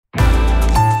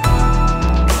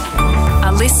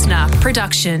listener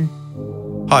production.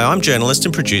 Hi, I'm journalist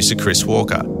and producer Chris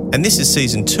Walker, and this is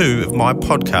Season 2 of my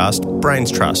podcast,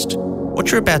 Brains Trust.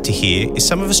 What you're about to hear is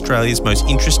some of Australia's most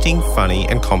interesting, funny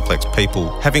and complex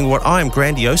people, having what I am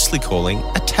grandiosely calling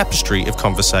a tapestry of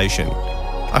conversation.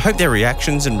 I hope their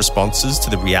reactions and responses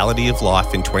to the reality of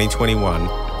life in 2021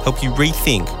 help you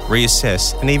rethink,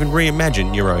 reassess and even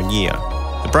reimagine your own year.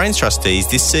 The Brains Trustees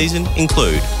this season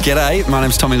include... G'day, my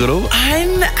name's Tommy Little.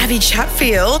 I'm Abby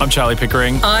Chatfield. I'm Charlie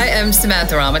Pickering. I am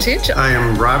Samantha Armitage. I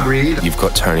am Rob Reed. You've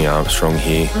got Tony Armstrong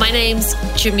here. My name's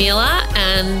Jamila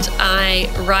and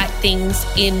I write things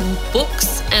in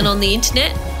books and on the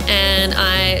internet, and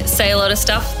I say a lot of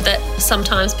stuff that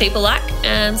sometimes people like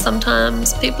and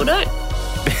sometimes people don't.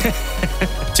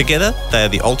 Together, they are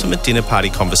the ultimate dinner party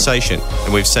conversation,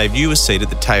 and we've saved you a seat at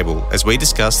the table as we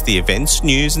discuss the events,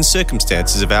 news and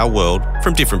circumstances of our world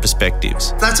from different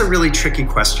perspectives. That's a really tricky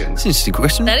question. That's an interesting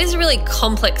question. That is a really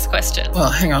complex question.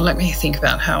 Well, hang on, let me think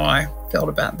about how I felt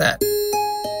about that.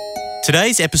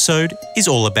 Today's episode is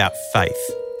all about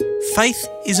faith. Faith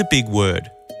is a big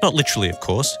word. Not literally, of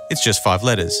course, it's just 5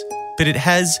 letters. But it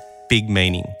has big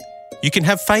meaning. You can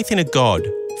have faith in a God,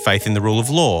 faith in the rule of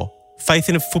law, faith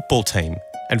in a football team,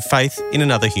 and faith in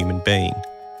another human being.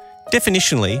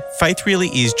 Definitionally, faith really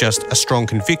is just a strong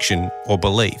conviction or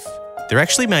belief. There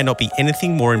actually may not be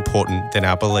anything more important than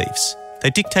our beliefs. They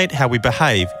dictate how we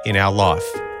behave in our life.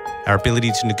 Our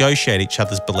ability to negotiate each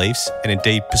other's beliefs and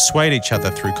indeed persuade each other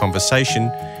through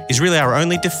conversation is really our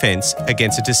only defence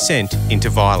against a descent into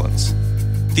violence.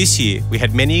 This year, we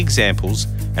had many examples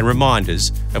and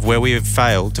reminders of where we have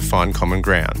failed to find common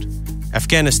ground.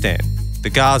 Afghanistan, the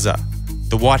Gaza,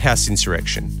 the White House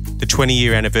insurrection, the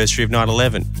 20-year anniversary of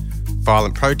 9/11,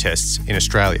 violent protests in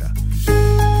Australia.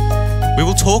 We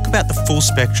will talk about the full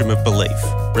spectrum of belief,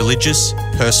 religious,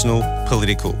 personal,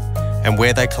 political, and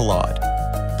where they collide.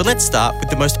 But let's start with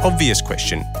the most obvious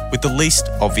question, with the least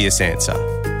obvious answer.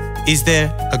 Is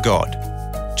there a God?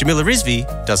 Jamila Rizvi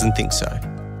doesn't think so.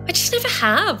 I just never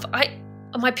have.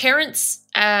 My parents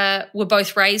were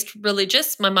both raised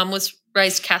religious. My mum was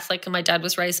raised Catholic and my dad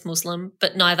was raised Muslim,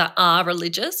 but neither are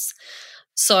religious.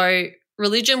 So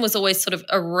religion was always sort of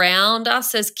around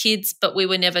us as kids, but we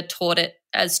were never taught it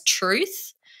as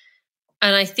truth.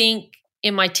 And I think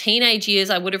in my teenage years,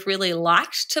 I would have really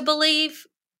liked to believe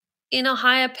in a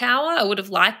higher power. I would have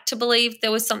liked to believe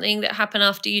there was something that happened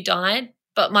after you died,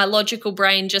 but my logical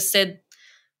brain just said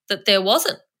that there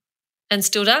wasn't and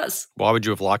still does. Why would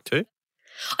you have liked to?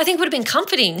 I think it would have been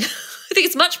comforting. I think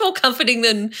it's much more comforting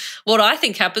than what I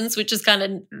think happens, which is kind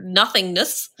of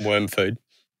nothingness. Worm food.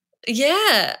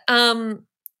 Yeah.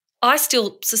 I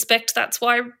still suspect that's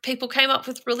why people came up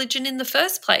with religion in the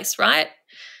first place, right?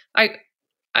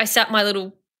 I sat my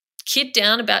little kid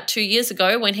down about 2 years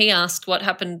ago when he asked what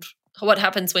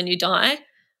happens when you die.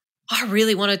 I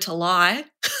really wanted to lie.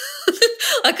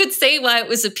 I could see why it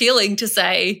was appealing to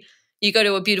say you go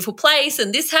to a beautiful place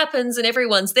and this happens and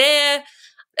everyone's there.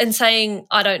 And saying,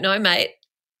 I don't know, mate,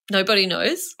 nobody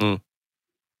knows.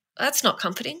 That's not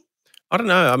comforting. I don't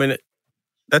know. I mean,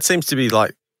 that seems to be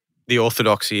like the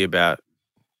orthodoxy about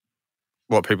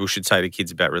what people should say to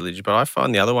kids about religion. But I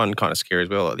find the other one kind of scary as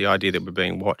well, like the idea that we're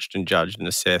being watched and judged and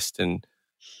assessed, and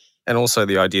also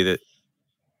the idea that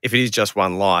if it is just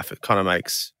one life, it kind of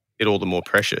makes it all the more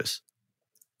precious.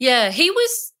 Yeah, he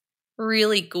was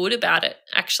really good about it,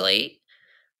 actually.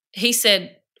 He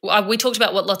said, we talked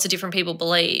about what lots of different people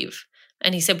believe,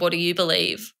 and he said, what do you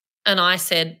believe? And I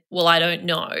said, well, I don't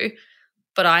know,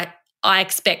 but I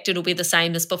expect it'll be the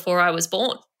same as before I was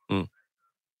born.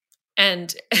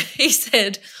 And he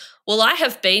said, well, I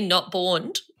have been not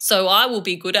born, so I will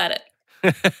be good at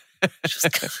it. Which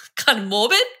was kind of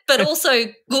morbid, but also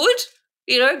good.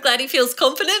 You know, glad he feels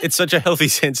confident. It's such a healthy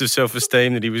sense of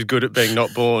self-esteem that he was good at being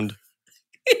not born.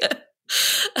 Yeah.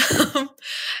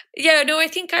 I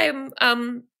think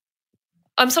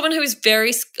I'm someone who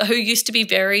used to be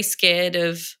very scared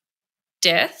of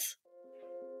death,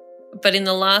 but in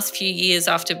the last few years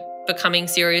after becoming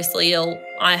seriously ill,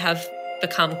 I have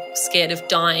become scared of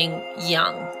dying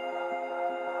young.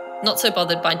 Not so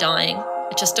bothered by dying.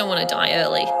 I just don't want to die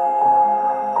early.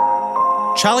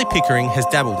 Charlie Pickering has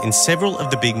dabbled in several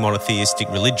of the big monotheistic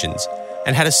religions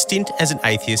and had a stint as an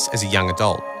atheist as a young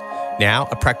adult. Now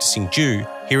a practicing Jew,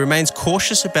 he remains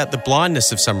cautious about the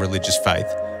blindness of some religious faith,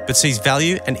 but sees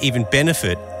value and even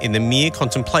benefit in the mere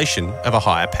contemplation of a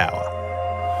higher power.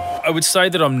 I would say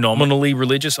that I'm nominally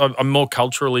religious. I'm more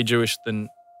culturally Jewish than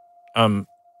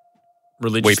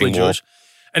religiously Weeping Jewish.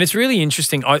 And it's really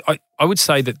interesting. I would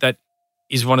say that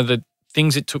is one of the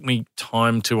things it took me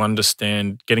time to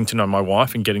understand, getting to know my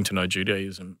wife and getting to know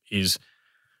Judaism, is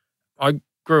I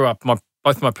grew up, my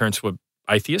both my parents were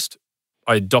atheist.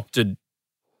 I adopted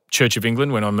Church of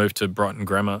England when I moved to Brighton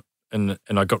Grammar, and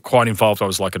I got quite involved. I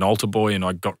was like an altar boy, and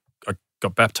I got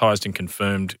baptised and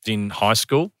confirmed in high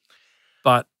school.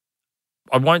 But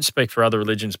I won't speak for other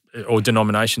religions or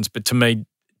denominations, but to me,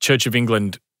 Church of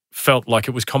England felt like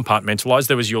it was compartmentalised.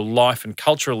 There was your life, and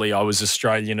culturally I was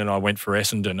Australian and I went for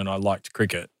Essendon and I liked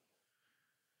cricket.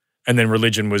 And then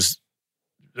religion was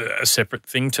a separate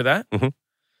thing to that. Mm-hmm.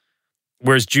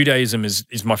 Whereas Judaism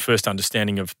is my first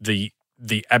understanding of the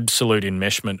absolute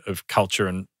enmeshment of culture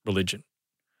and religion.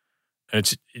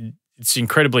 And it's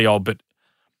incredibly old, but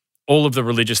all of the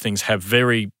religious things have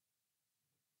very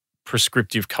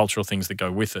prescriptive cultural things that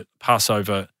go with it.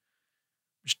 Passover,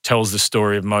 which tells the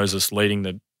story of Moses leading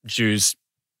the Jews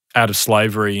out of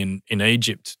slavery in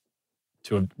Egypt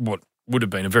to what would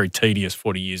have been a very tedious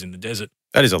 40 years in the desert.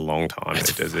 That is a long time in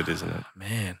the desert, isn't it?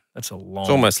 Man, that's a long... It's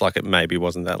almost like it maybe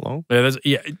wasn't that long.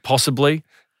 Yeah, possibly.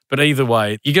 But either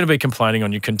way, you're going to be complaining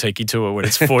on your Kentucky tour when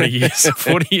it's 40 years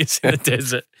in the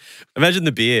desert. Imagine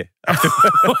the beer.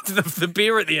 the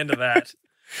beer at the end of that.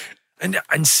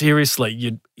 And seriously,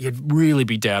 you'd really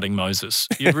be doubting Moses.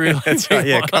 You'd really That's right.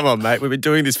 Yeah, come on, mate. We've been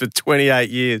doing this for 28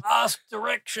 years. Ask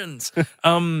directions.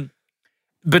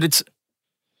 But it's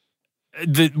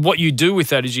what you do with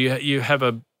that is you have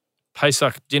a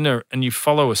Pesach dinner and you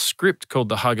follow a script called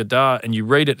the Haggadah and you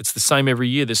read it. It's the same every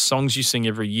year. There's songs you sing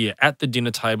every year at the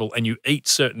dinner table and you eat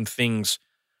certain things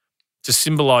to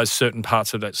symbolize certain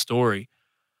parts of that story.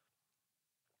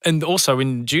 And also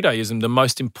in Judaism, the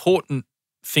most important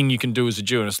thing you can do as a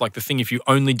Jew, and it's like the thing if you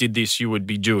only did this, you would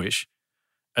be Jewish,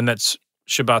 and that's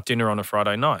Shabbat dinner on a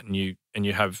Friday night. And you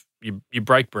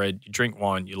break bread, you drink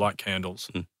wine, you light candles.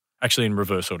 Actually, in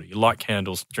reverse order. You light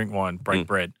candles, drink wine, break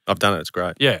bread. I've done it. It's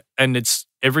great. Yeah, and it's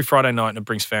every Friday night and it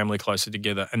brings family closer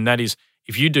together. And that is,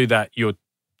 if you do that,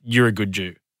 you're a good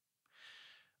Jew.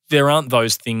 There aren't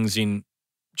those things in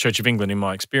Church of England in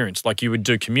my experience. Like you would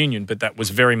do communion, but that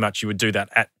was very much you would do that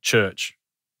at church,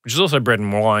 which is also bread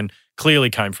and wine,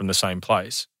 clearly came from the same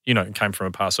place. You know, it came from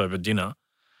a Passover dinner.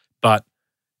 But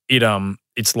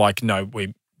it's like, no,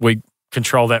 we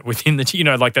control that within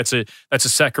the, like that's a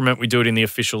sacrament. We do it in the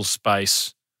official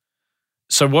space.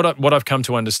 So what I've come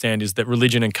to understand is that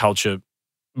religion and culture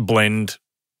blend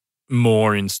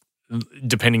more in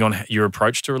depending on your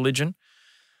approach to religion.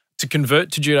 To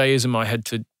convert to Judaism, I had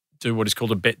to do what is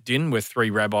called a bet din, where 3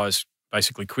 rabbis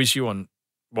basically quiz you on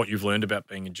what you've learned about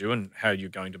being a Jew and how you're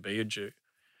going to be a Jew.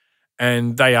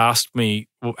 And they asked me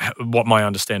what my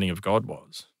understanding of God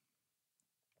was.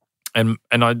 And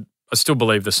I still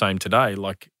believe the same today,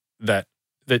 like that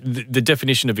the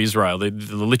definition of Israel, the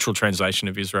literal translation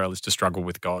of Israel is to struggle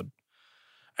with God.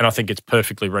 And I think it's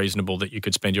perfectly reasonable that you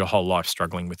could spend your whole life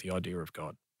struggling with the idea of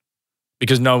God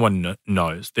because no one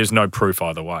knows. There's no proof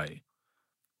either way.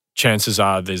 Chances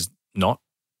are there's not,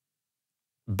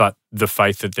 but the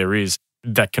faith that there is,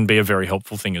 that can be a very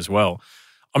helpful thing as well.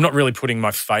 I'm not really putting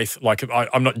my faith, like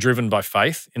I'm not driven by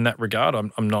faith in that regard.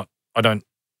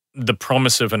 The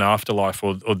promise of an afterlife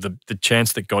or the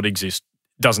chance that God exists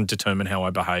doesn't determine how I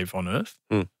behave on earth.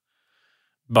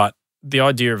 But the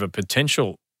idea of a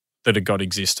potential that a God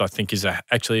exists, I think, is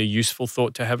actually a useful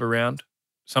thought to have around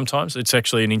sometimes. It's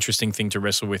actually an interesting thing to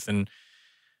wrestle with and,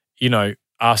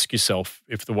 ask yourself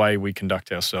if the way we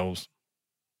conduct ourselves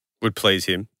would please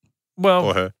him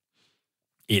or her.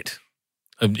 It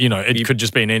could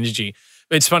just be an energy.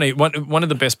 It's funny. One of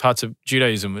the best parts of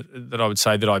Judaism that I would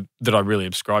say that I really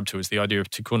subscribe to is the idea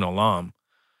of tikkun olam,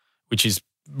 which is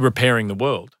repairing the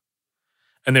world.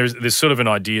 And there's sort of an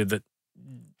idea that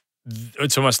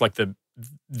it's almost like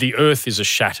the earth is a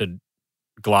shattered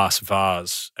glass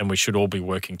vase, and we should all be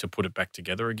working to put it back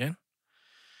together again.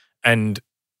 And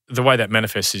the way that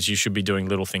manifests is you should be doing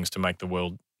little things to make the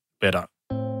world better.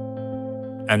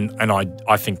 And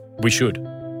I think we should.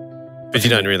 But you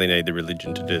don't really need the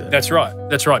religion to do that. That's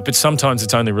right. But sometimes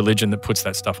it's only religion that puts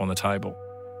that stuff on the table.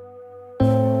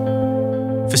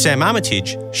 For Sam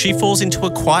Armitage, she falls into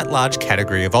a quite large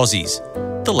category of Aussies,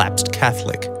 the lapsed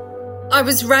Catholic. I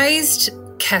was raised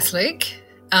Catholic,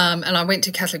 and I went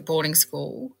to Catholic boarding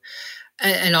school.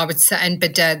 And I would say,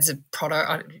 but Dad's a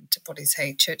what is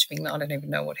he? Church of England. I don't even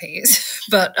know what he is.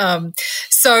 But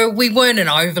so we weren't an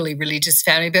overly religious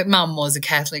family, but Mum was a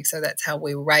Catholic, so that's how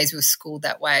we were raised. We were schooled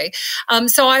that way.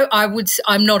 So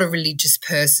I'm not a religious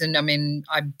person. I mean,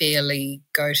 I barely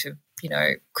go to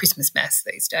Christmas Mass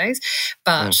these days,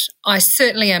 but I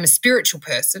certainly am a spiritual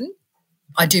person.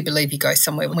 I do believe you go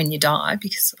somewhere when you die,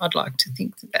 because I'd like to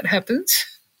think that happens.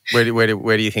 Where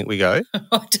do you think we go?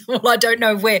 Well, I don't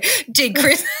know where. Dear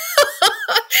Chris.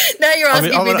 Now you're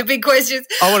asking I me the big questions.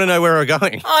 I want to know where we're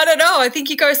going. I don't know. I think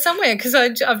you go somewhere because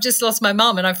I've just lost my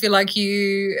mum, and I feel like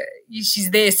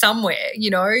she's there somewhere.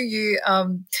 You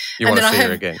want to see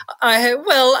her again?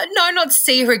 No, not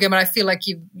see her again, but I feel like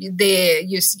you're there.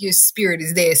 Your spirit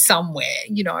is there somewhere.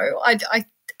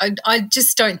 I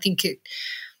just don't think it.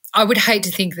 I would hate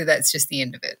to think that that's just the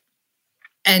end of it.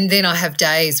 And then I have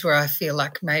days where I feel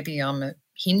like maybe I'm a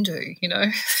Hindu.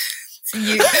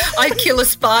 I kill a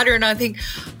spider and I think,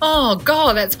 oh,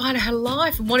 God, that spider had a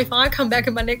life. And what if I come back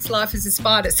and my next life is a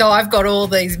spider? So I've got all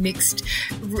these mixed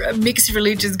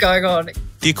religions going on.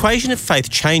 The equation of faith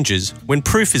changes when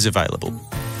proof is available.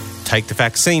 Take the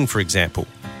vaccine, for example.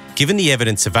 Given the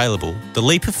evidence available, the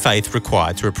leap of faith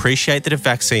required to appreciate that a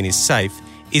vaccine is safe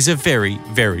is a very,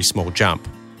 very small jump.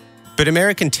 But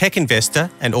American tech investor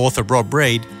and author Rob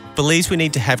Reed believes we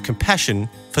need to have compassion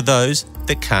for those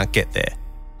that can't get there.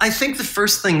 I think the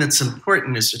first thing that's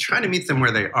important is to try to meet them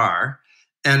where they are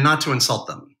and not to insult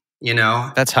them.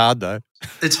 That's hard though.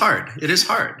 It's hard. It is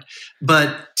hard.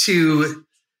 But to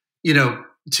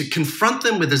confront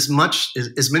them with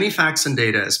as many facts and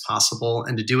data as possible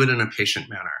and to do it in a patient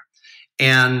manner.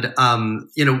 And,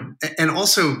 and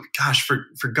also, gosh,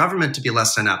 for government to be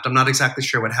less inept. I'm not exactly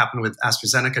sure what happened with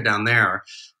AstraZeneca down there,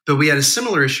 but we had a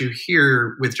similar issue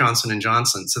here with Johnson &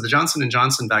 Johnson. So the Johnson &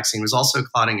 Johnson vaccine was also a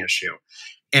clotting issue.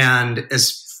 And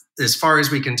as far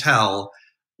as we can tell,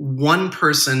 one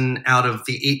person out of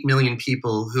the 8 million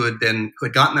people who had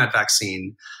gotten that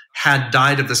vaccine had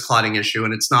died of this clotting issue.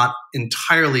 And it's not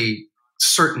entirely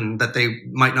certain that they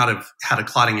might not have had a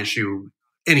clotting issue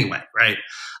anyway, right?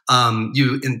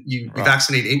 You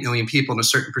vaccinate 8 million people and a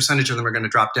certain percentage of them are going to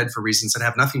drop dead for reasons that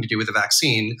have nothing to do with the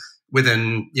vaccine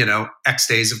within, X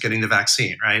days of getting the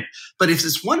vaccine, right? But if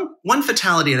it's one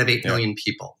fatality out of 8 million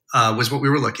people was what we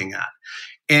were looking at.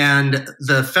 And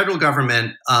the federal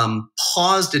government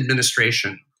paused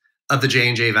administration of the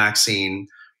J&J vaccine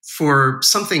for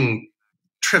something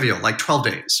trivial, like 12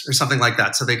 days or something like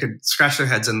that, so they could scratch their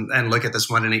heads and look at this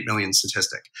 1 in 8 million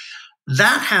statistic.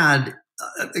 That had,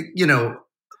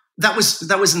 that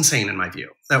was insane in my view.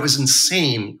 That was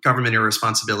insane government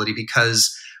irresponsibility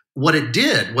because what it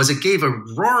did was it gave a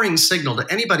roaring signal to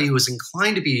anybody who was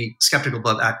inclined to be skeptical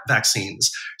about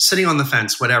vaccines, sitting on the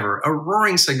fence, whatever, a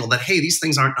roaring signal that, hey, these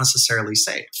things aren't necessarily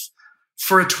safe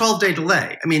for a 12-day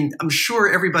delay. I mean, I'm sure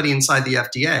everybody inside the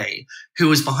FDA who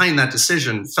was behind that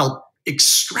decision felt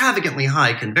extravagantly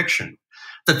high conviction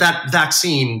that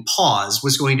vaccine pause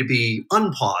was going to be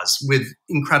unpaused with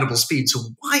incredible speed. So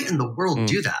why in the world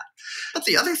do that? But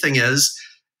the other thing is,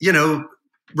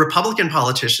 Republican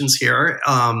politicians here,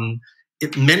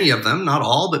 many of them, not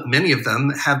all, but many of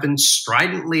them have been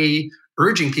stridently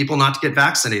urging people not to get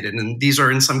vaccinated. And these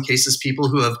are in some cases people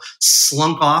who have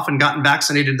slunk off and gotten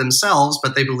vaccinated themselves,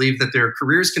 but they believe that their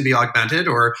careers can be augmented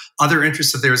or other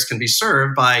interests of theirs can be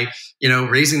served by,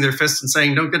 raising their fists and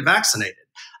saying, don't get vaccinated.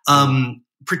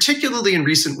 Particularly in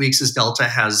recent weeks as Delta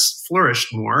has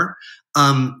flourished more,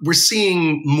 we're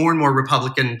seeing more and more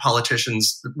Republican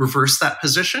politicians reverse that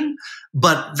position,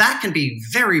 but that can be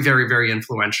very, very, very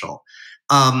influential.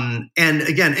 And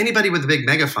again, anybody with a big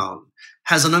megaphone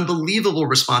has an unbelievable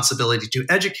responsibility to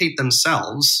educate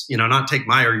themselves, not take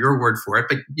my or your word for it,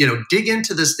 but, dig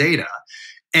into this data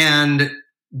and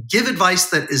give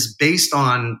advice that is based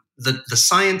on the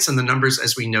science and the numbers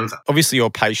as we know them. Obviously,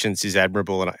 your patience is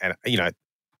admirable and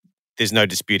there's no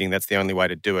disputing that's the only way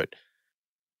to do it.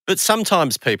 But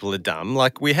sometimes people are dumb.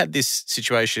 Like we had this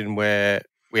situation where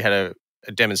we had a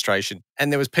demonstration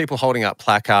and there was people holding up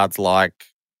placards like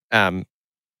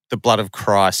the blood of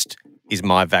Christ is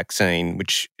my vaccine,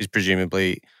 which is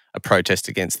presumably a protest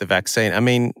against the vaccine. I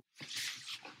mean,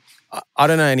 I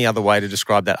don't know any other way to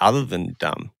describe that other than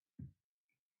dumb.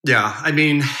 Yeah, I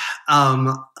mean,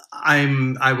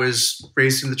 I was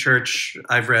raised in the church.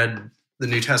 I've read the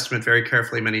New Testament very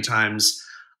carefully many times.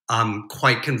 I'm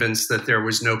quite convinced that there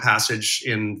was no passage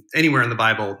anywhere in the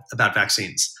Bible about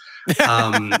vaccines.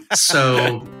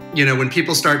 So, when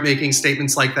people start making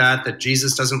statements like that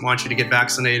Jesus doesn't want you to get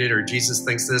vaccinated or Jesus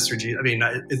thinks this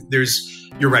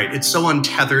you're right. It's so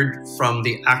untethered from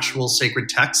the actual sacred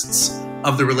texts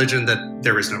of the religion that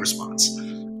there is no response.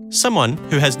 Someone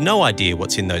who has no idea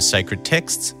what's in those sacred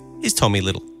texts is Tommy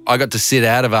Little. I got to sit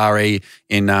out of RE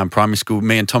in primary school.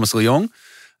 Me and Thomas Leong,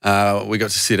 we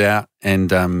got to sit out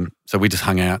and so we just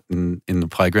hung out in the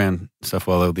playground and stuff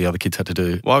while all the other kids had to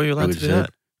do. Why were you allowed to do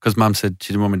that? Because Mum said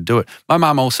she didn't want me to do it. My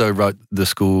mum also wrote the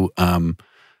school a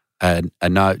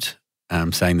note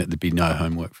saying that there'd be no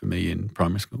homework for me in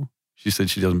primary school. She said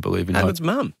she doesn't believe in Alan's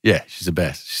mum? Yeah, she's the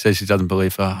best. She says she doesn't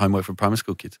believe homework for primary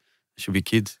school kids. It should be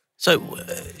kids. So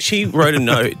she wrote a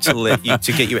note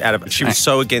to get you out of it. She was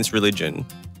so against religion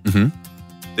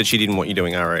that she didn't want you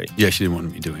doing RE. Yeah, she didn't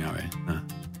want me doing RE. No.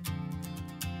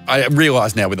 I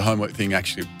realise now with the homework thing,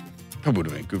 actually, probably would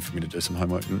have been good for me to do some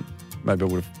homework and maybe I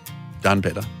would have done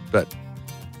better, but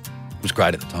it was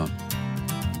great at the time.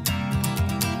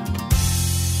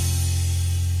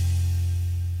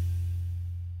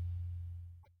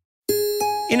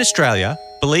 In Australia,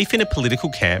 belief in a political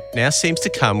camp now seems to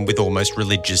come with almost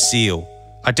religious zeal.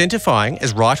 Identifying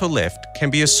as right or left can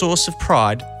be a source of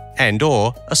pride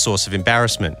and/or a source of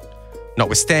embarrassment.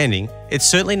 Notwithstanding, it's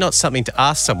certainly not something to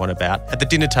ask someone about at the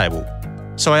dinner table.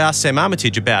 So I asked Sam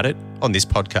Armitage about it on this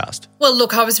podcast. Well,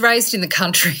 look, I was raised in the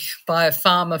country by a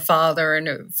farmer father in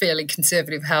a fairly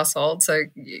conservative household, so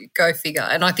go figure.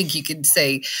 And I think you can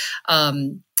see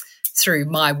through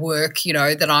my work,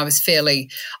 that I was fairly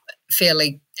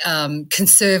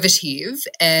conservative,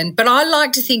 but I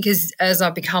like to think as I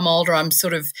become older,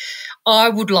 I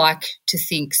would like to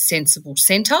think sensible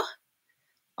centre.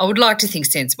 I would like to think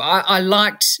sensible. I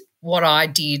liked what I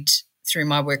did through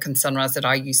my work on Sunrise, that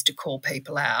I used to call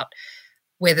people out,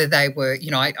 whether they were,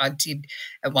 I did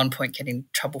at one point get in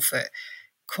trouble for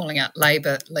calling out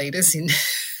Labor leaders in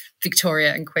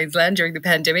Victoria and Queensland during the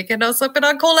pandemic, and I was like, but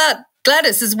I call out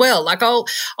Gladys as well. Like I'll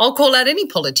call out any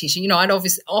politician. I'd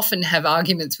often have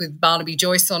arguments with Barnaby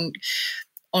Joyce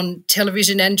on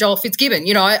television and Joel Fitzgibbon.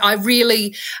 I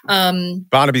really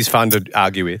Barnaby's fun to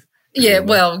argue with. Yeah,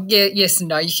 well, yeah, yes and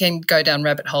no. You can go down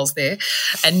rabbit holes there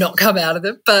and not come out of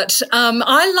them. But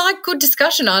I like good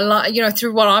discussion. I like,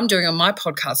 through what I'm doing on my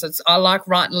podcast, I like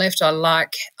right and left. I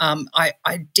like,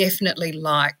 I definitely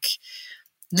like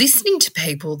listening to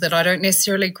people that I don't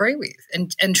necessarily agree with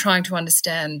and trying to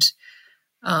understand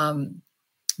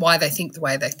why they think the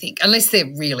way they think, unless they're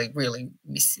really, really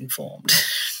misinformed.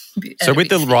 So with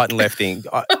the right and left thing,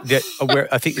 I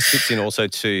think this fits in also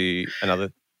to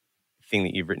another thing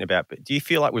that you've written about, but do you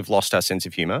feel like we've lost our sense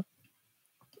of humour?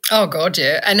 Oh God,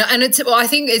 yeah, and I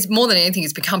think it's more than anything,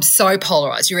 it's become so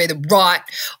polarised. You're either right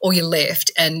or you're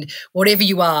left, and whatever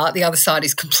you are, the other side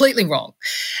is completely wrong,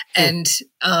 and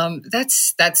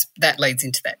that leads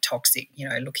into that toxic,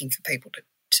 looking for people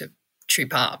to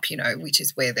trip up, which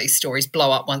is where these stories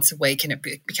blow up once a week, and it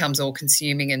becomes all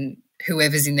consuming, and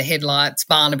whoever's in the headlights,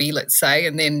 Barnaby, let's say,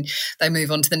 and then they move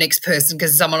on to the next person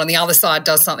because someone on the other side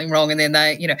does something wrong, and then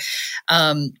they,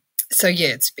 so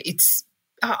yeah, it's.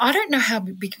 I don't know how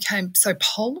it became so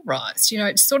polarised.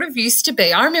 It sort of used to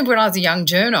be. I remember when I was a young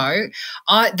journo,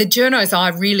 the journos I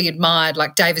really admired,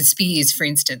 like David Spears, for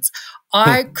instance,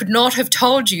 I could not have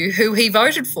told you who he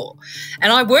voted for.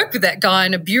 And I worked with that guy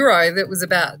in a bureau that was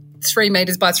about 3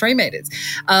 metres by 3 metres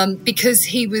because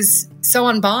he was so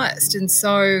unbiased and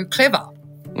so clever.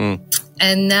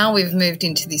 And now we've moved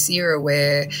into this era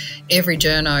where every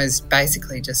journo is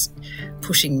basically just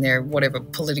pushing their whatever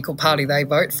political party they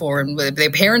vote for and their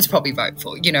parents probably voted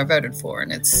for.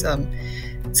 And it's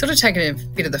sort of taken a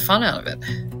bit of the fun out of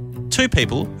it. Two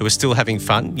people who are still having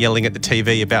fun yelling at the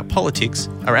TV about politics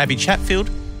are Abby Chatfield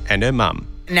and her mum.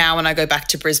 Now when I go back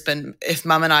to Brisbane, if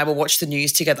mum and I will watch the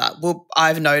news together,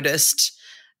 I've noticed,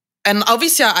 and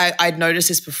obviously I'd noticed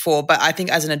this before, but I think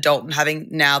as an adult and having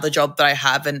now the job that I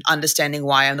have and understanding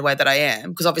why I'm the way that I am,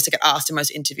 because obviously I get asked in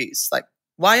most interviews, like,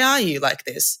 why are you like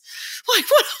this? Like,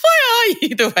 why are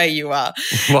you the way you are?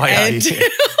 Why are you?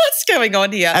 What's going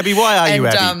on here? Abby, why are you,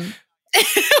 Abby?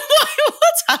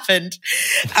 What's happened?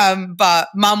 But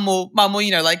mum will,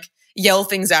 like yell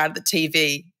things out at the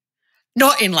TV,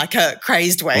 not in like a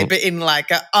crazed way, but in like,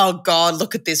 oh God,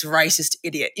 look at this racist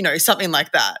idiot, something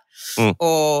like that.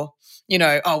 Or,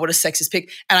 oh, what a sexist pig.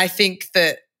 And I think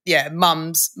that, yeah,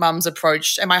 mum's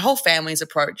approach and my whole family's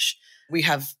approach, we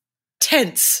have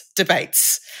tense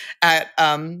debates at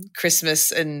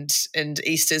Christmas and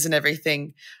Easters and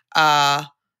everything.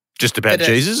 Just about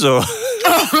Jesus or?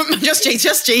 just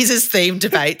Jesus themed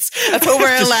debates. That's all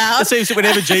we're allowed. It seems that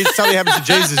whenever something happens to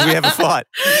Jesus, we have a fight.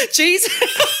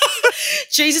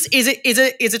 Jesus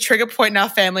is a trigger point in our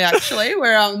family actually,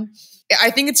 where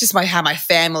I think it's just how my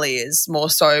family is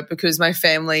more so, because my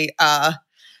family are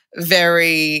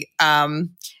very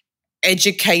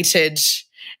educated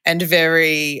and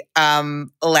very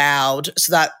loud,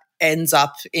 so that ends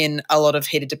up in a lot of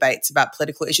heated debates about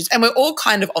political issues. And we're all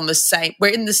kind of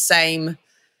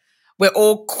we're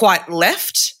all quite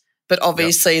left, but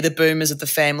obviously the boomers of the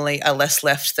family are less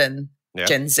left than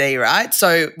Gen Z, right?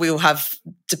 So we'll have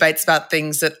debates about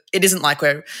things that it isn't like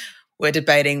we're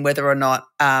debating whether or not,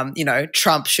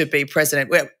 Trump should be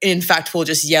president. In fact, we'll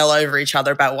just yell over each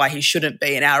other about why he shouldn't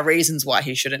be and our reasons why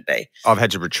he shouldn't be. I've had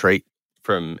to retreat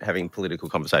from having political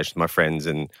conversations with my friends,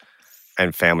 and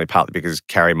and family, partly because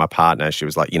Carrie, my partner, she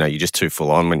was like, you're just too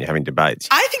full on when you're having debates.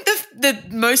 I think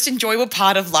the most enjoyable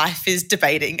part of life is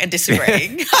debating and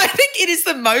disagreeing. I think it is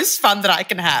the most fun that I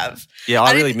can have. Yeah,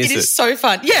 I really miss it. It is so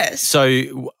fun. Yes.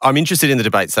 So I'm interested in the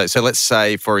debates though. So let's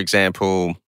say, for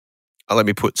example, let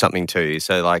me put something to you.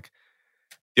 So like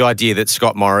the idea that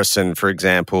Scott Morrison, for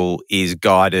example, is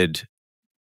guided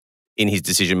in his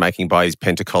decision-making by his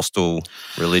Pentecostal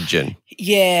religion.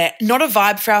 Yeah, not a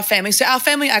vibe for our family. So our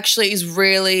family actually is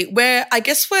really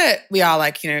we are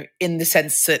like, in the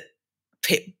sense that,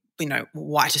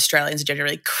 white Australians are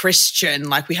generally Christian,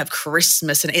 like we have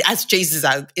Christmas and as Jesus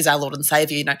is our Lord and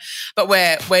Savior, but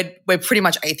we're pretty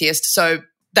much atheist. So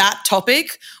that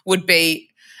topic would be,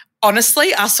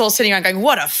 honestly, us all sitting around going,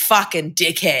 what a fucking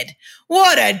dickhead.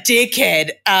 What a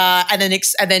dickhead. And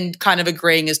then kind of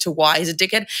agreeing as to why he's a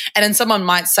dickhead. And then someone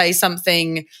might say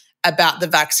something about the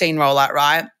vaccine rollout,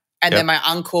 right? And then my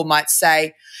uncle might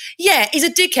say, yeah, he's a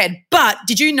dickhead, but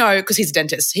did you know, because he's a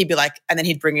dentist, he'd be like, and then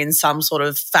he'd bring in some sort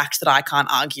of fact that I can't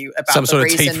argue about. Some sort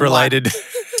of teeth-related.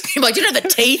 He'd be like, do you know the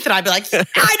teeth? And I'd be like,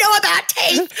 I know about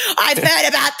teeth. I've heard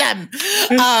about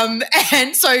them.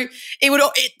 And so it would,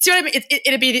 do you know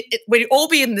what I mean? We'd all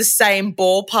be in the same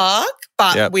ballpark,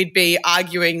 but we'd be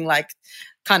arguing like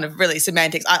kind of really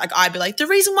semantics. I'd be like, the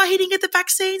reason why he didn't get the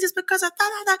vaccines is because of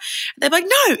that. They're like,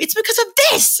 no, it's because of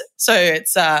this. So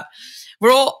it's,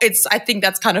 I think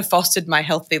that's kind of fostered my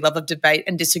healthy love of debate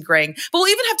and disagreeing. But we'll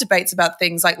even have debates about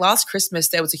things like last Christmas,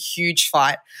 there was a huge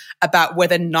fight about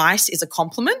whether nice is a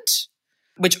compliment,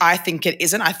 which I think it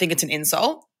isn't. I think it's an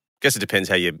insult. I guess it depends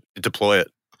how you deploy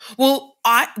it. Well,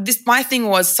 my thing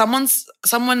was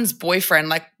someone's boyfriend,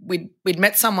 like we'd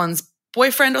met someone's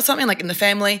boyfriend or something like in the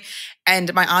family,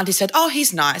 and my auntie said, oh,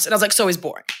 he's nice. And I was like, so he's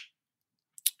boring.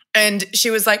 And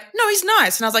she was like, no, he's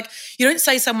nice. And I was like, you don't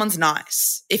say someone's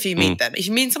nice if you meet them. If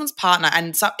you meet someone's partner,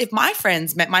 and so if my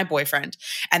friends met my boyfriend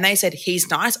and they said he's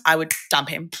nice, I would dump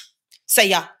him. See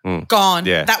ya. Gone.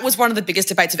 Yeah. That was one of the biggest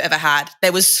debates I've ever had.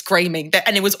 There was screaming.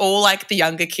 And it was all like the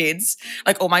younger kids,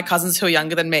 like all my cousins who are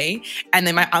younger than me. And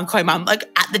then my uncle and mum like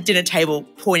at the dinner table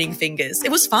pointing fingers.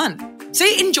 It was fun.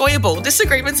 See, enjoyable.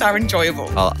 Disagreements are enjoyable.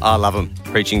 I love them.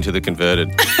 Preaching to the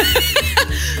converted.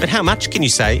 But how much can you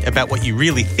say about what you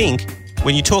really think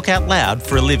when you talk out loud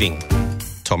for a living?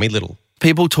 Tommy Little.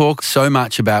 People talk so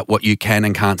much about what you can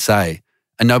and can't say,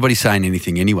 and nobody's saying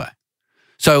anything anyway.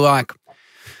 So like,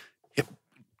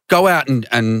 go out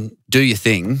and do your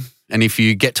thing, and if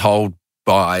you get told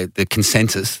by the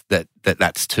consensus that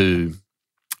that's too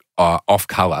off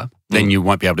colour, then you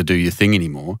won't be able to do your thing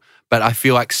anymore. But I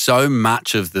feel like so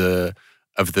much of the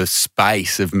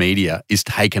space of media is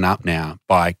taken up now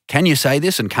by can you say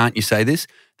this and can't you say this,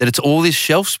 that it's all this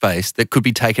shelf space that could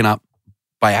be taken up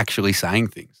by actually saying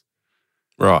things.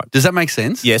 Right. Does that make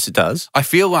sense? Yes, it does. I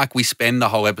feel like we spend the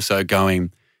whole episode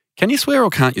going, can you swear or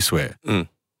can't you swear?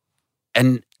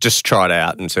 And just try it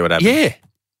out and see what happens. Yeah.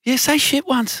 Yeah, say shit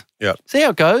once. Yeah. See how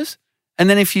it goes. And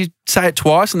then if you say it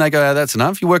twice and they go, oh, that's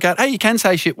enough, you work out, hey, you can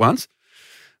say shit once.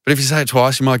 But if you say it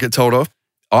twice, you might get told off.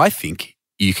 I think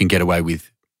you can get away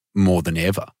with more than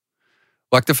ever.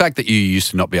 Like the fact that you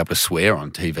used to not be able to swear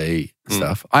on TV and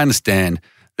stuff. I understand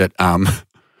that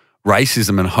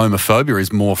racism and homophobia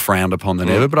is more frowned upon than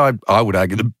ever, but I would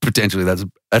argue that potentially that's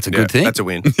a good thing. That's a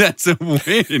win. That's a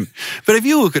win. But if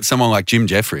you look at someone like Jim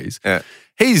Jeffries,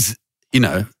 he's,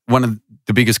 one of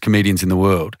the biggest comedians in the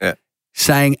world,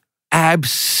 saying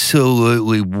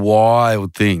absolutely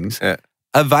wild things,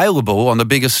 available on the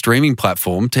biggest streaming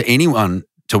platform to anyone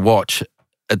to watch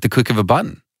at the click of a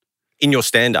button. In your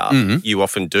stand-up, you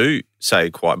often do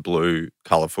say quite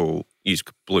use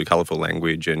blue, colourful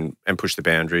language and push the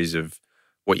boundaries of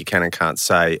what you can and can't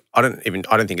say. I don't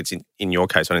think it's in your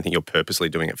case, I don't think you're purposely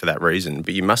doing it for that reason,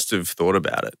 but you must have thought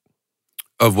about it.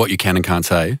 Of what you can and can't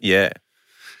say? Yeah.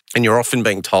 And you're often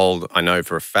being told, I know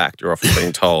for a fact, you're often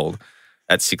being told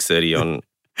at 6:30 on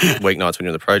weeknights when you're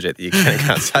in the project that you can and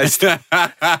can't say stuff.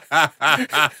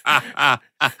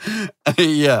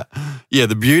 Yeah.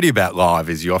 The beauty about live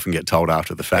is you often get told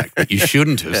after the fact that you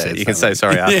shouldn't have said you can say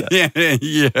sorry after.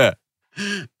 Yeah.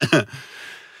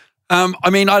 I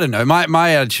mean, I don't know.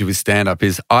 My attitude with stand-up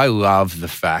is I love the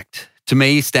fact, to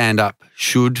me, stand-up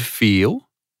should feel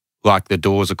like the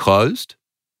doors are closed,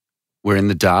 we're in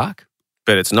the dark.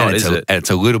 But it's not, is it? And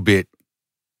it's a little bit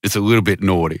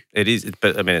naughty. It is,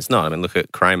 but I mean, it's not. I mean, look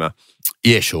at Kramer.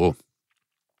 Yeah, sure.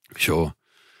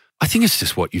 I think it's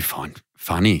just what you find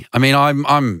funny. I mean,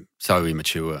 I'm so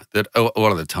immature that a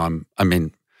lot of the time, I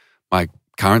mean, my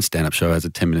current stand-up show has a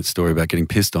 10-minute story about getting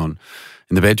pissed on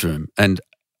in the bedroom, and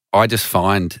I just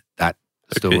find that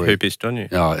story. Who pissed on you?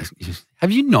 Oh,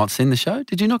 have you not seen the show?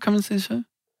 Did you not come and see the show?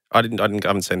 I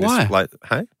haven't seen Why? this. Like,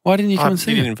 hey, Why didn't you come and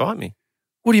see you it? didn't invite me.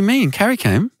 What do you mean? Carrie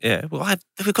came. Yeah, well,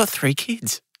 we've got 3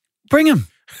 kids. Bring him.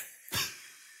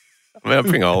 I mean, I'll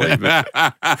bring Ollie, but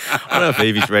I don't know if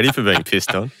Evie's ready for being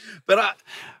pissed on. But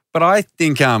I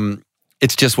think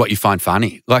it's just what you find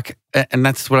funny. Like, and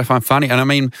that's what I find funny. And I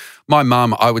mean, my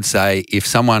mum, I would say, if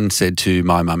someone said to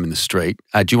my mum in the street,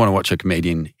 do you want to watch a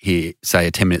comedian here say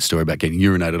a 10-minute story about getting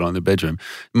urinated on in the bedroom?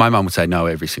 My mum would say no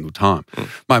every single time.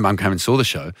 My mum came and saw the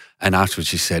show, and afterwards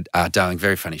she said, darling,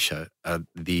 very funny show.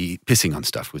 The pissing on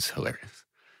stuff was hilarious.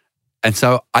 And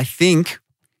so I think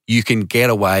you can get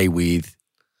away with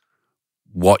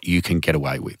what you can get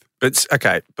away with. But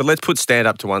let's put stand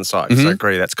up to one side. So I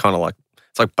agree. That's kind of like,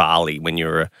 it's like barley when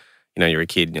you're a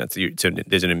kid. You're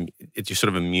sort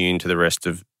of immune to the rest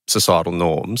of societal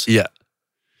norms. Yeah.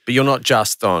 But you're not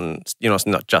just doing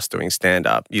stand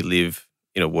up. You live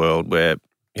in a world where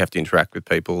you have to interact with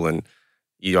people, and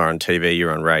you're on TV,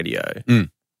 you're on radio. Do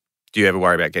you ever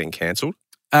worry about getting cancelled?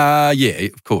 Yeah,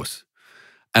 of course.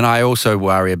 And I also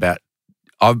worry about,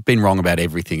 I've been wrong about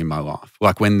everything in my life.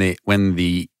 Like when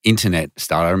the internet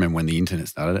started, I remember when the internet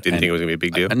started. Didn't think it was going to be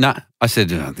a big deal? No, I said,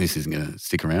 this isn't going to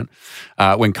stick around.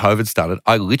 When COVID started,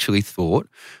 I literally thought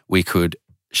we could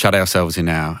shut ourselves in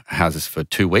our houses for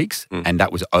 2 weeks and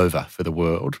that was over for the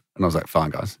world. And I was like, fine,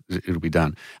 guys, it'll be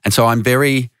done. And so I'm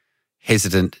very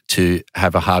hesitant to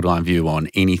have a hardline view on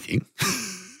anything.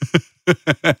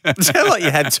 It sounded like you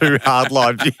had 2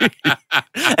 hardline views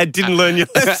and didn't learn your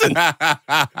lesson.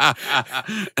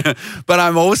 But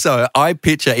I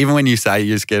picture, even when you say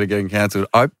you're scared of getting cancelled,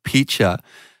 I picture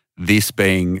this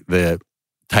being the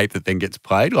tape that then gets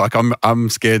played. Like I'm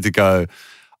scared to go,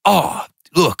 oh,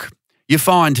 look, you're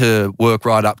fine to work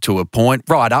right up to a point,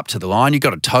 right up to the line. You've got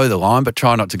to toe the line, but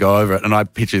try not to go over it. And I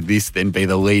picture this then be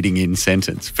the leading in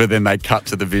sentence. For then they cut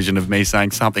to the vision of me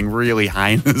saying something really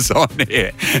heinous on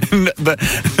here. And the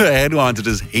headlines are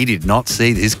just, he did not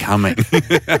see this coming.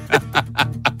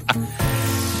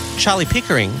 Charlie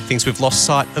Pickering thinks we've lost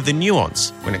sight of the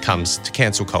nuance when it comes to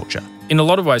cancel culture. In a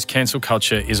lot of ways, cancel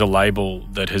culture is a label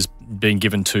that has been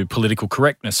given to political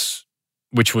correctness,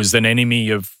 which was an enemy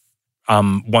of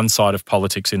one side of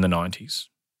politics in the 90s.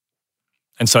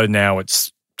 And so now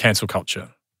it's cancel culture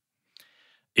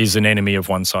is an enemy of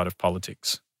one side of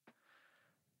politics.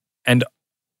 And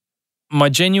my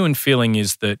genuine feeling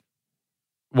is that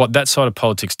what that side of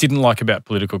politics didn't like about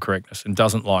political correctness and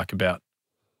doesn't like about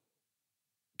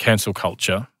cancel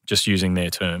culture, just using their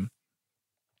term,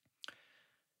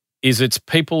 is it's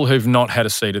people who've not had a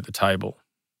seat at the table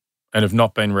and have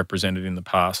not been represented in the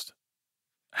past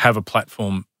have a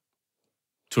platform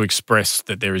to express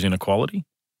that there is inequality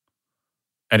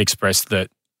and express that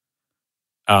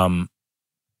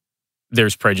there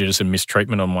is prejudice and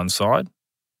mistreatment on one side.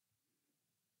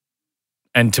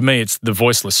 And to me, it's the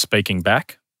voiceless speaking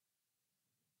back.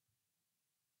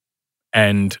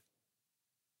 And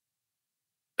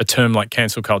a term like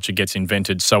cancel culture gets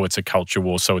invented so it's a culture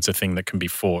war, so it's a thing that can be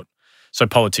fought. So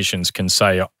politicians can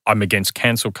say, I'm against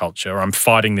cancel culture, or I'm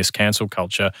fighting this cancel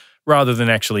culture, rather than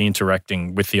actually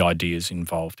interacting with the ideas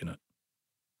involved in it.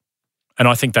 And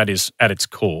I think that is, at its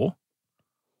core,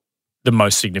 the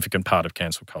most significant part of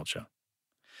cancel culture.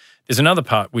 There's another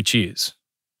part which is,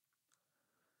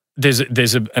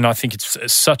 and I think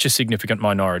it's such a significant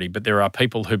minority, but there are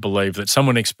people who believe that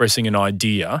someone expressing an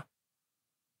idea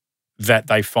that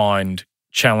they find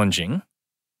challenging,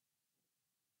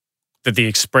 that the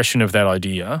expression of that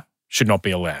idea should not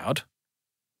be allowed,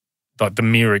 like the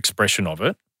mere expression of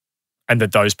it, and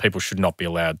that those people should not be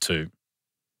allowed to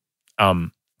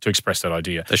express that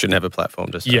idea. They shouldn't have a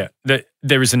platform to say. Yeah.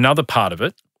 There is another part of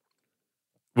it,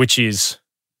 which is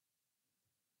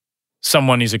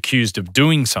someone is accused of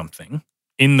doing something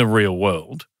in the real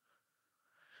world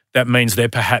that means they're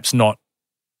perhaps not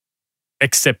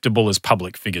acceptable as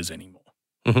public figures anymore.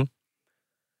 Mm-hmm.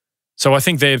 So I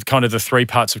think they're kind of the 3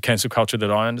 parts of cancel culture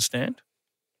that I understand.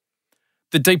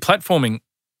 The deplatforming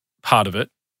part of it,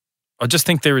 I just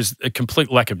think there is a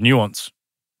complete lack of nuance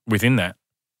within that.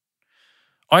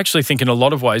 I actually think in a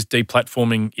lot of ways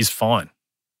deplatforming is fine.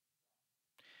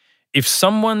 If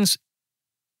someone's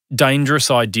dangerous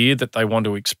idea that they want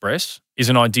to express is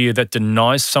an idea that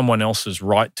denies someone else's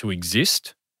right to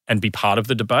exist and be part of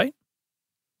the debate,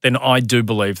 then I do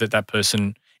believe that that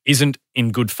person isn't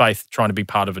in good faith trying to be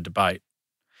part of a debate.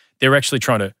 They're actually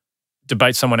trying to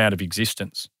debate someone out of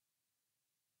existence.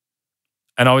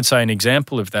 And I would say an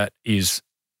example of that is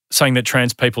saying that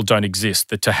trans people don't exist,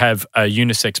 that to have a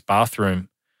unisex bathroom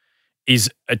is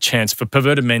a chance for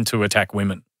perverted men to attack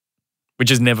women, which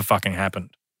has never fucking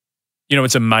happened. You know,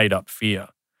 it's a made-up fear.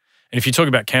 And if you talk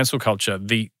about cancel culture,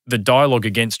 the dialogue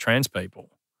against trans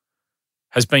people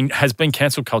has been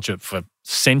cancel culture for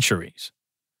centuries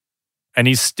and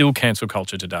is still cancel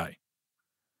culture today.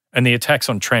 And the attacks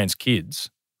on trans kids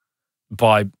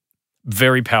by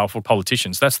very powerful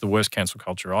politicians, that's the worst cancel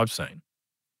culture I've seen.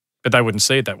 But they wouldn't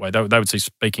see it that way. They would see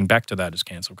speaking back to that as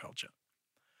cancel culture.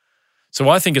 So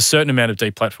I think a certain amount of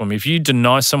deplatforming, if you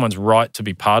deny someone's right to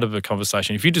be part of a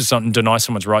conversation, if you deny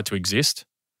someone's right to exist,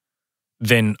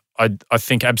 then I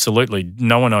think absolutely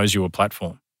no one owes you a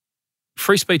platform.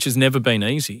 Free speech has never been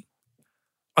easy.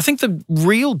 I think the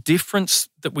real difference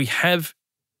that we have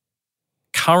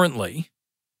currently,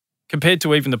 compared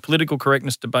to even the political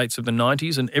correctness debates of the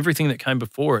 90s and everything that came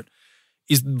before it,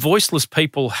 is voiceless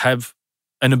people have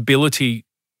an ability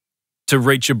to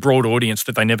reach a broad audience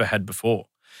that they never had before.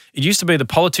 It used to be the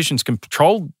politicians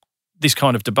controlled this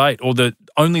kind of debate, or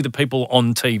only the people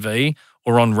on TV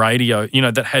or on radio,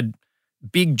 that had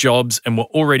big jobs and were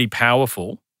already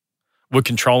powerful were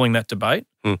controlling that debate.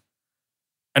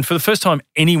 And for the first time,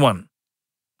 anyone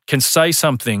can say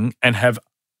something and have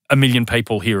 1 million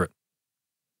people hear it.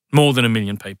 More than 1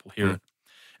 million people hear it.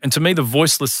 And to me, the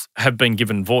voiceless have been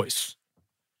given voice.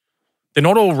 They're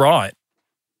not all right,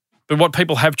 but what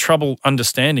people have trouble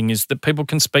understanding is that people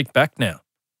can speak back now.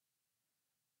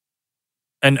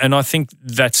 And I think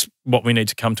that's what we need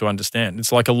to come to understand.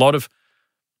 It's like a lot of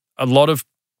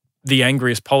the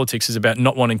angriest politics is about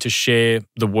not wanting to share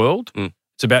the world.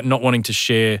 It's about not wanting to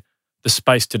share the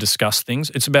space to discuss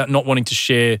things. It's about not wanting to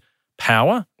share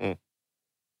power.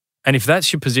 And if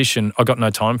that's your position, I've got no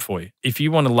time for you. If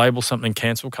you want to label something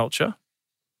cancel culture,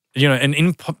 and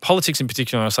in politics in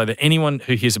particular, I say that anyone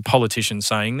who hears a politician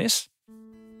saying this,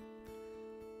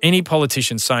 any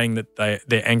politician saying that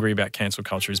they're angry about cancel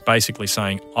culture is basically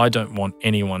saying, I don't want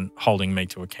anyone holding me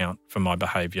to account for my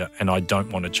behaviour and I don't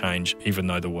want to change even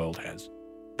though the world has.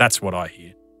 That's what I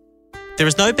hear. There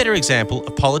is no better example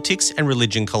of politics and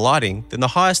religion colliding than the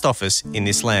highest office in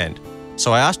this land.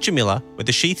 So I asked Jamila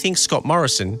whether she thinks Scott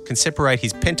Morrison can separate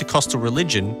his Pentecostal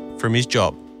religion from his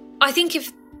job. I think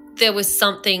if there was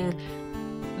something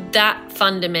that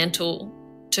fundamental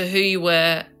to who you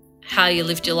were, how you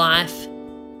lived your life,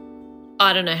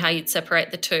 I don't know how you'd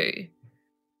separate the two.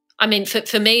 I mean,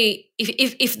 for me,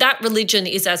 if that religion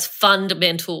is as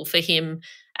fundamental for him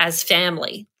as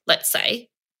family, let's say,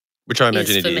 which I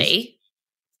imagine is it for me,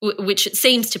 which it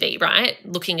seems to be, right,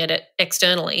 looking at it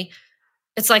externally,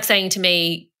 it's like saying to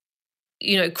me,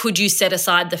 could you set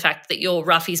aside the fact that you're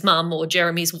Ruffy's mum or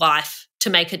Jeremy's wife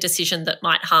to make a decision that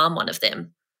might harm one of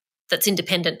them that's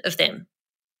independent of them,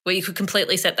 where you could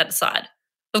completely set that aside?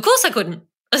 Of course I couldn't.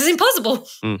 This is impossible,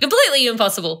 completely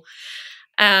impossible.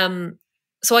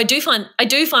 So I do find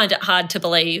it hard to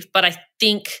believe, but I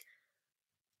think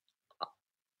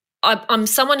I'm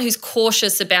someone who's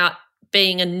cautious about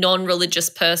being a non-religious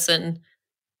person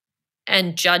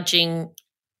and judging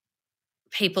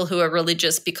people who are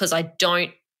religious because I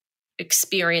don't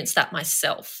experience that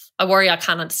myself. I worry I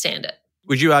can't understand it.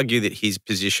 Would you argue that his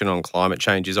position on climate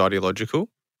change is ideological?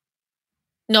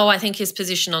 No, I think his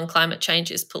position on climate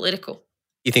change is political.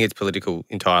 You think it's political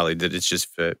entirely, that it's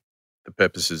just for the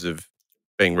purposes of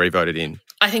being revoted in?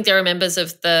 I think there are members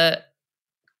of the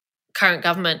current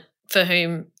government for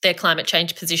whom their climate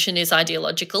change position is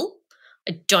ideological.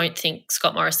 I don't think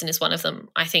Scott Morrison is one of them.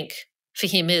 I think for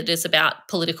him it is about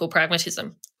political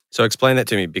pragmatism. So explain that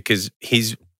to me, because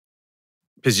his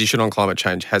position on climate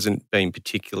change hasn't been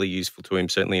particularly useful to him,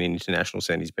 certainly in an international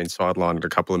sense. He's been sidelined at a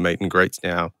couple of meet and greets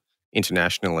now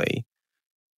internationally.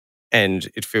 And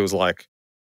it feels like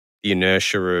the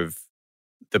inertia of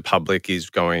the public is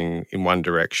going in one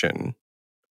direction.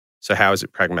 So how is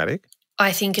it pragmatic?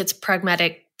 I think it's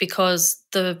pragmatic because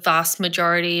the vast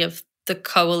majority of the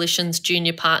coalition's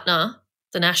junior partner,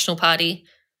 the National Party,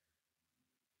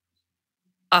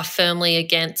 are firmly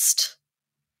against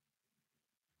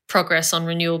progress on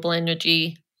renewable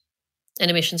energy, an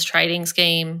emissions trading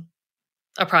scheme,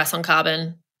 a price on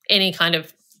carbon, any kind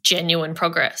of genuine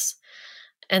progress.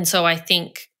 And so I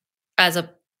think as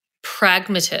a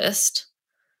pragmatist,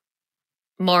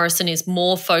 Morrison is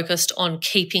more focused on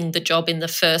keeping the job in the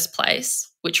first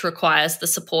place, which requires the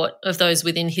support of those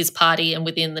within his party and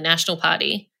within the National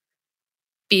Party,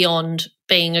 beyond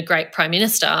being a great Prime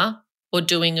Minister or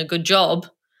doing a good job,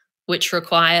 which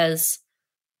requires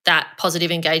that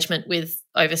positive engagement with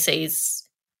overseas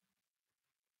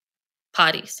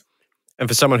parties. And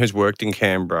for someone who's worked in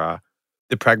Canberra,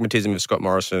 the pragmatism of Scott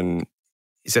Morrison,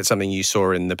 is that something you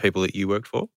saw in the people that you worked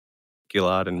for?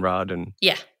 Gillard and Rudd and...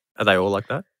 Yeah. Are they all like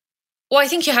that? Well, I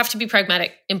think you have to be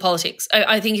pragmatic in politics.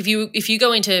 I think if you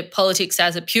go into politics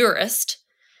as a purist,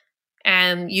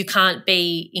 you can't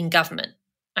be in government.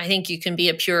 I think you can be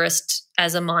a purist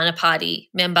as a minor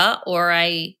party member or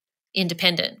a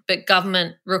independent, but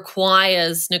government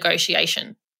requires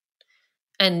negotiation,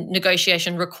 and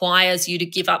negotiation requires you to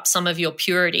give up some of your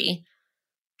purity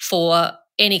for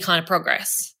any kind of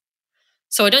progress.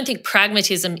 So I don't think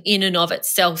pragmatism in and of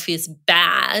itself is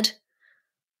bad,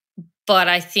 but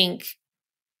I think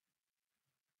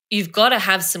you've got to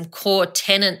have some core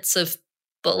tenets of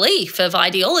belief, of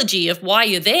ideology, of why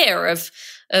you're there, of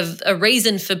a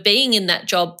reason for being in that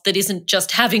job that isn't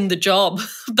just having the job,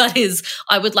 but is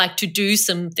I would like to do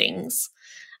some things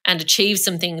and achieve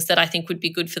some things that I think would be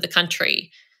good for the country.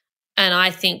 And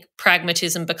I think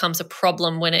pragmatism becomes a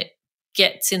problem when it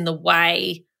gets in the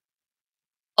way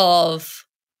of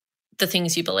the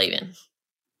things you believe in.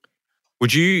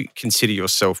 Would you consider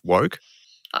yourself woke?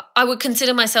 I would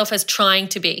consider myself as trying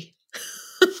to be.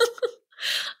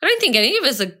 I don't think any of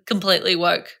us are completely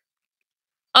woke.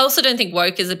 I also don't think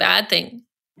woke is a bad thing.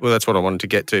 Well, that's what I wanted to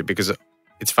get to, because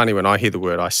it's funny when I hear the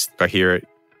word, I hear it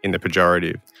in the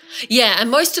pejorative. Yeah, and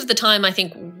most of the time I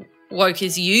think woke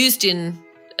is used in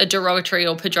a derogatory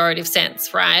or pejorative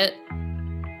sense, right?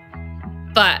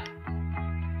 But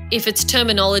if it's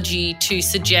terminology to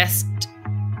suggest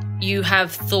you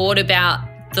have thought about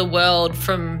the world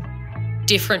from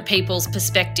different people's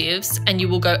perspectives and you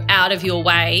will go out of your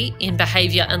way in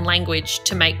behaviour and language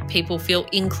to make people feel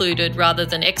included rather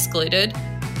than excluded,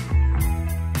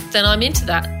 then I'm into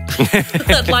that.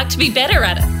 I'd like to be better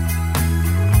at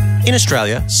it. In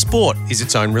Australia, sport is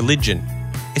its own religion.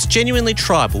 It's genuinely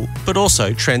tribal, but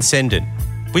also transcendent.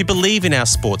 We believe in our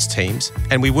sports teams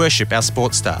and we worship our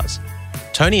sports stars.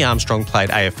 Tony Armstrong played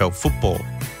AFL football,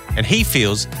 and he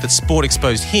feels that sport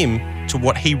exposed him to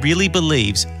what he really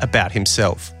believes about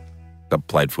himself. I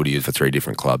played footy for 3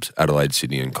 different clubs, Adelaide,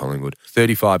 Sydney and Collingwood.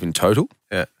 35 in total.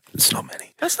 Yeah. It's not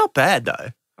many. That's not bad, though.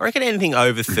 I reckon anything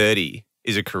over 30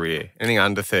 is a career. Anything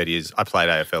under 30 is I played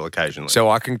AFL occasionally. So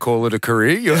I can call it a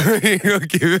career? You're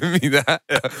giving me that?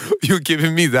 You're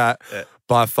giving me that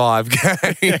by 5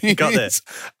 games? You got there.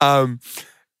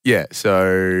 Yeah,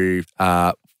 so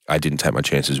I didn't take my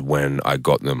chances when I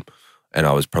got them, and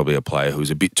I was probably a player who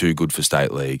was a bit too good for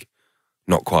state league,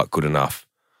 not quite good enough.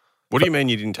 What do you mean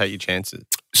you didn't take your chances?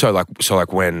 So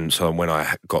when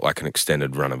I got like an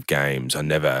extended run of games, I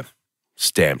never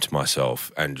stamped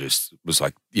myself and just was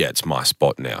like, yeah, it's my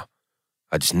spot now.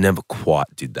 I just never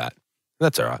quite did that.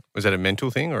 That's all right. Was that a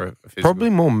mental thing or a physical?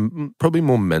 Probably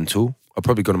more mental. I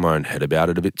probably got in my own head about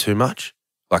it a bit too much.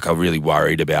 Like I really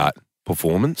worried about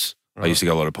performance. Right. I used to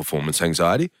get a lot of performance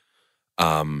anxiety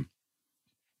because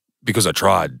I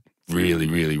tried really,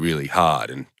 really, really hard.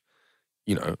 And,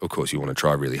 you know, of course you want to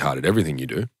try really hard at everything you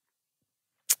do.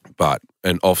 But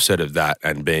an offset of that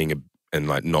and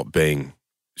not being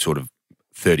sort of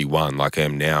 31 like I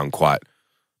am now and quite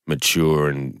mature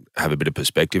and have a bit of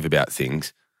perspective about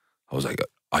things, I was like,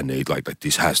 I need like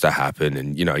this has to happen.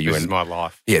 And, you know, this is my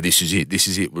life. Yeah, this is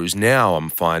it. Whereas now I'm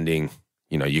finding,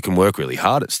 you know, you can work really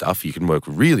hard at stuff. You can work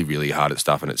really, really hard at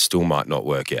stuff and it still might not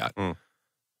work out. Mm.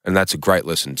 And that's a great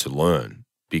lesson to learn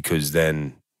because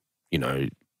then, you know,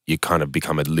 you kind of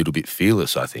become a little bit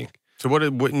fearless, I think. So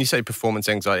when you say performance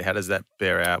anxiety, how does that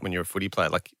bear out when you're a footy player?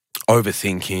 Like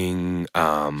overthinking.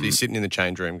 So you're sitting in the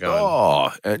change room going...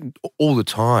 Oh, and all the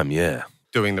time, yeah.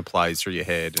 Doing the plays through your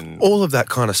head and... All of that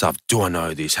kind of stuff. Do I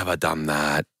know this? Have I done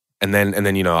that? And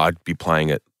then you know, I'd be playing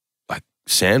at like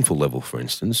Sandful level, for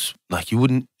instance. Like you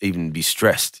wouldn't even be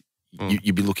stressed.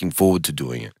 You'd be looking forward to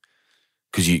doing it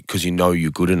because you know you're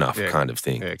good enough kind of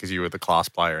thing. Yeah, because you were the class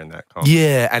player in that comp.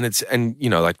 Yeah, and you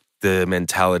know, like the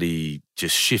mentality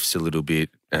just shifts a little bit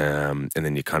and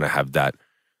then you kind of have that,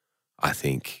 I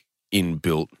think,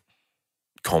 inbuilt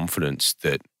confidence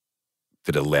that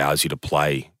allows you to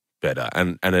play better.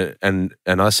 And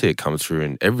I see it come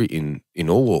through in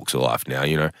all walks of life now.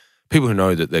 You know, people who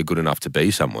know that they're good enough to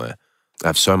be somewhere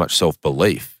have so much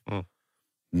self-belief.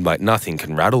 Like nothing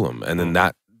can rattle them. And then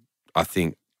that, I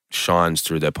think, shines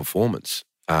through their performance.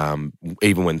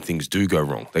 Even when things do go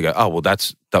wrong, they go, "Oh, well,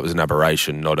 that was an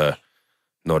aberration, not a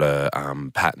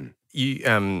pattern."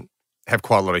 You have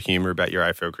quite a lot of humour about your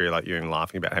AFL career, like you're even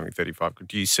laughing about having 35.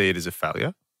 Do you see it as a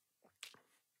failure?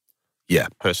 Yeah,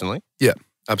 personally. Yeah,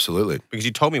 absolutely. Because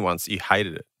you told me once that you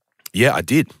hated it. Yeah, I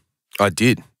did.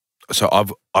 So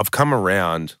I've come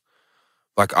around.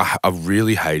 Like I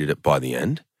really hated it by the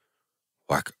end.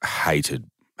 Like hated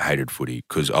footy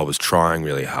because I was trying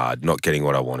really hard, not getting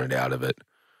what I wanted out of it.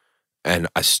 And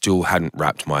I still hadn't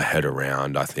wrapped my head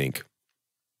around, I think,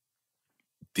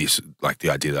 this, like the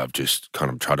idea that I've just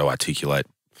kind of tried to articulate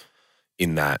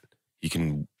in that you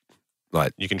can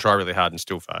try really hard and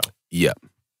still fail. Yeah.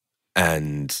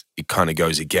 And it kind of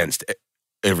goes against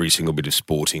every single bit of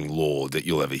sporting law that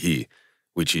you'll ever hear,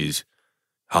 which is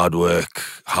hard work,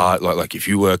 like if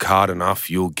you work hard enough,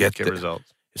 you'll get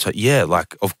results. It's like, yeah,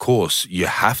 like of course you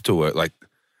have to work. Like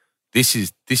this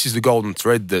is the golden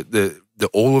thread that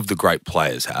all of the great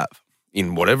players have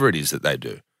in whatever it is that they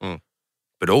do.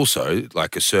 But also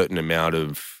like a certain amount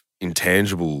of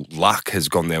intangible luck has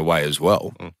gone their way as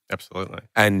well. Absolutely.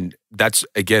 And that's,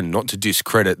 again, not to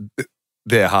discredit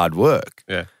their hard work.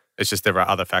 Yeah. It's just there are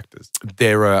other factors.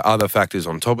 There are other factors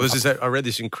on top of it. I read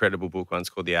this incredible book once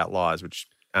called The Outliers, which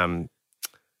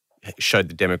showed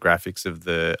the demographics of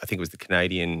I think it was the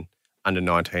Canadian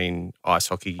under-19 ice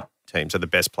hockey team, so the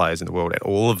best players in the world, and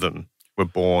all of them were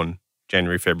born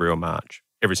January, February or March,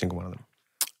 every single one of them.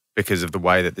 Because of the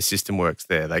way that the system works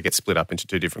there, they get split up into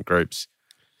two different groups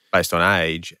based on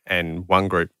age, and one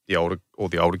group, all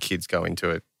the older kids go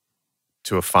into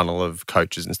a funnel of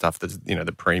coaches and stuff that's,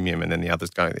 the premium, and then the others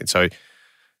go in. So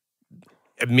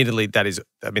admittedly that is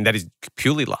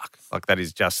purely luck. Like that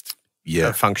is just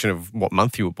a function of what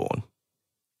month you were born.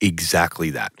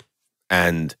 Exactly that.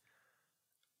 And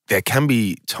there can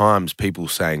be times people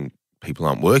saying people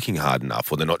aren't working hard enough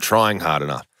or they're not trying hard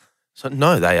enough. So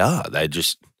no, they are. They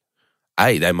just,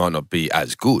 they might not be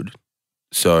as good.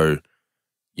 So,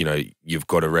 you've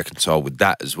got to reconcile with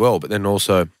that as well. But then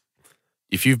also,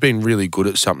 if you've been really good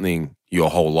at something your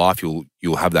whole life,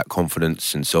 you'll have that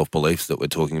confidence and self-belief that we're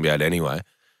talking about anyway.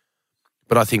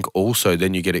 But I think also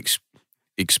then you get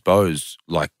exposed,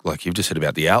 like you've just said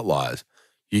about the outliers,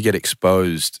 you get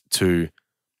exposed to,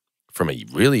 from a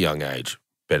really young age,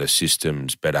 better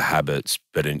systems, better habits,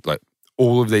 better, like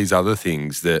all of these other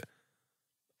things that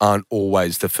aren't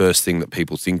always the first thing that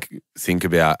people think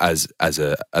about as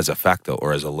a factor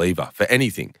or as a lever for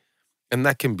anything. And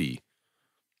that can be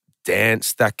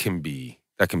dance, that can be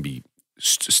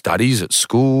studies at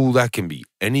school, that can be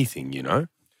anything,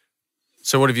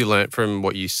 So what have you learnt from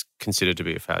what you consider to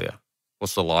be a failure?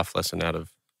 What's the life lesson out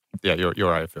of your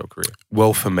AFL career?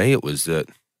 Well, for me, it was that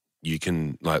you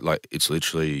can, like it's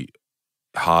literally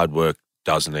hard work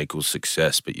doesn't equal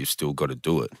success, but you've still got to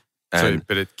do it.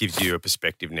 But it gives you a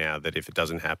perspective now that if it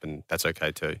doesn't happen, that's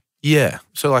okay too. Yeah.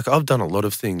 So I've done a lot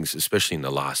of things, especially in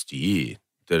the last year,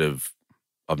 that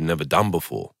I've never done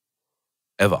before,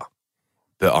 ever.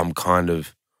 But I'm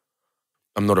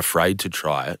not afraid to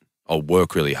try it. I'll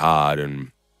work really hard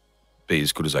and be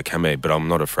as good as I can be, but I'm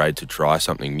not afraid to try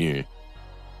something new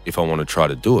if I want to try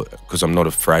to do it, because I'm not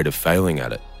afraid of failing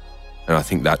at it. And I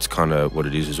think that's kind of what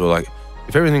it is as well. Like,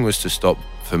 if everything was to stop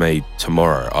for me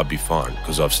tomorrow, I'd be fine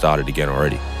because I've started again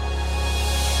already.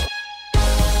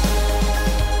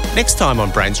 Next time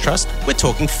on Brains Trust, we're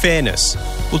talking fairness.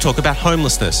 We'll talk about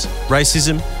homelessness,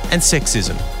 racism and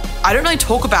sexism. I don't really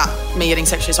talk about me getting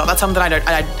sexually assaulted. That's something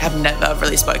I have never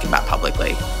really spoken about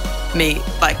publicly. Me,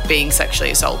 being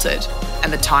sexually assaulted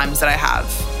and the times that I have.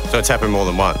 So it's happened more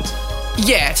than once?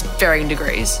 Yeah, to varying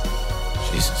degrees.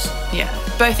 Jesus. Yeah.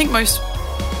 But I think most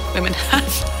women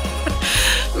have.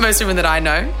 Most women that I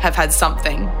know have had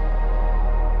something.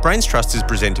 Brains Trust is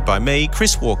presented by me,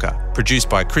 Chris Walker, produced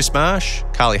by Chris Marsh,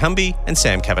 Carly Humby and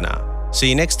Sam Kavanagh. See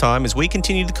you next time as we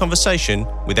continue the conversation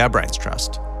with our Brains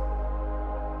Trust.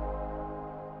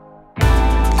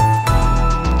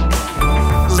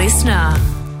 Listener.